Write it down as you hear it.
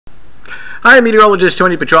Hi, meteorologist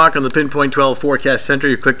Tony Petrarca on the Pinpoint 12 Forecast Center.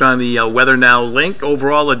 You clicked on the Weather Now link.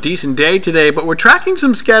 Overall, a decent day today, but we're tracking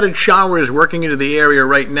some scattered showers working into the area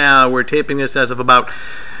right now. We're taping this as of about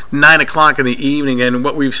 9 o'clock in the evening, and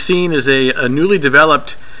what we've seen is a newly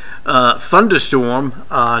developed thunderstorm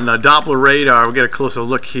on Doppler radar. We'll get a closer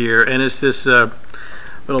look here, and it's this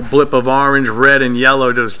little blip of orange, red, and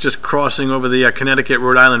yellow that's just crossing over the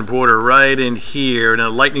Connecticut-Rhode Island border right in here, and a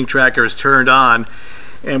lightning tracker is turned on.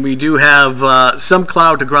 And we do have some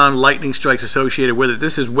cloud-to-ground lightning strikes associated with it.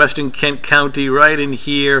 This is western Kent County right in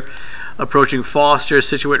here, approaching Foster,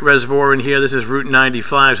 Scituate Reservoir in here. This is Route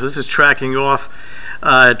 95, so this is tracking off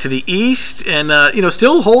to the east and,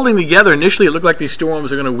 still holding together. Initially, it looked like these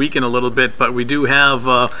storms are going to weaken a little bit, but we do have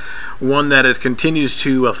one that continues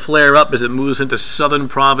to flare up as it moves into southern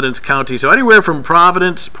Providence County. So anywhere from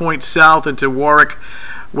Providence, point south into Warwick,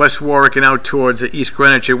 West Warwick, and out towards East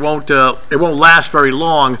Greenwich. It won't last very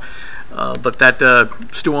long, but that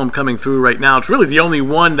storm coming through right now, it's really the only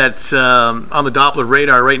one that's on the Doppler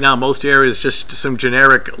radar right now. Most areas just some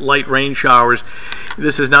generic light rain showers.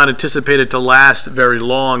 This is not anticipated to last very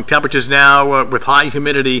long. Temperatures now with high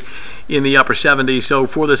humidity in the upper 70s. So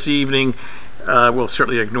for this evening, we'll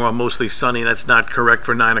certainly ignore mostly sunny. That's not correct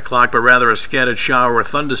for 9 o'clock, but rather a scattered shower or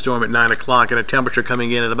thunderstorm at 9 o'clock and a temperature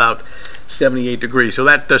coming in at about 78 degrees. So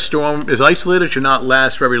that storm is isolated, should not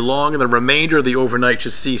last very long, and the remainder of the overnight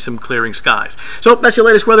should see some clearing skies. So that's your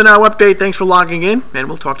latest Weather Now update. Thanks for logging in, and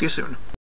we'll talk to you soon.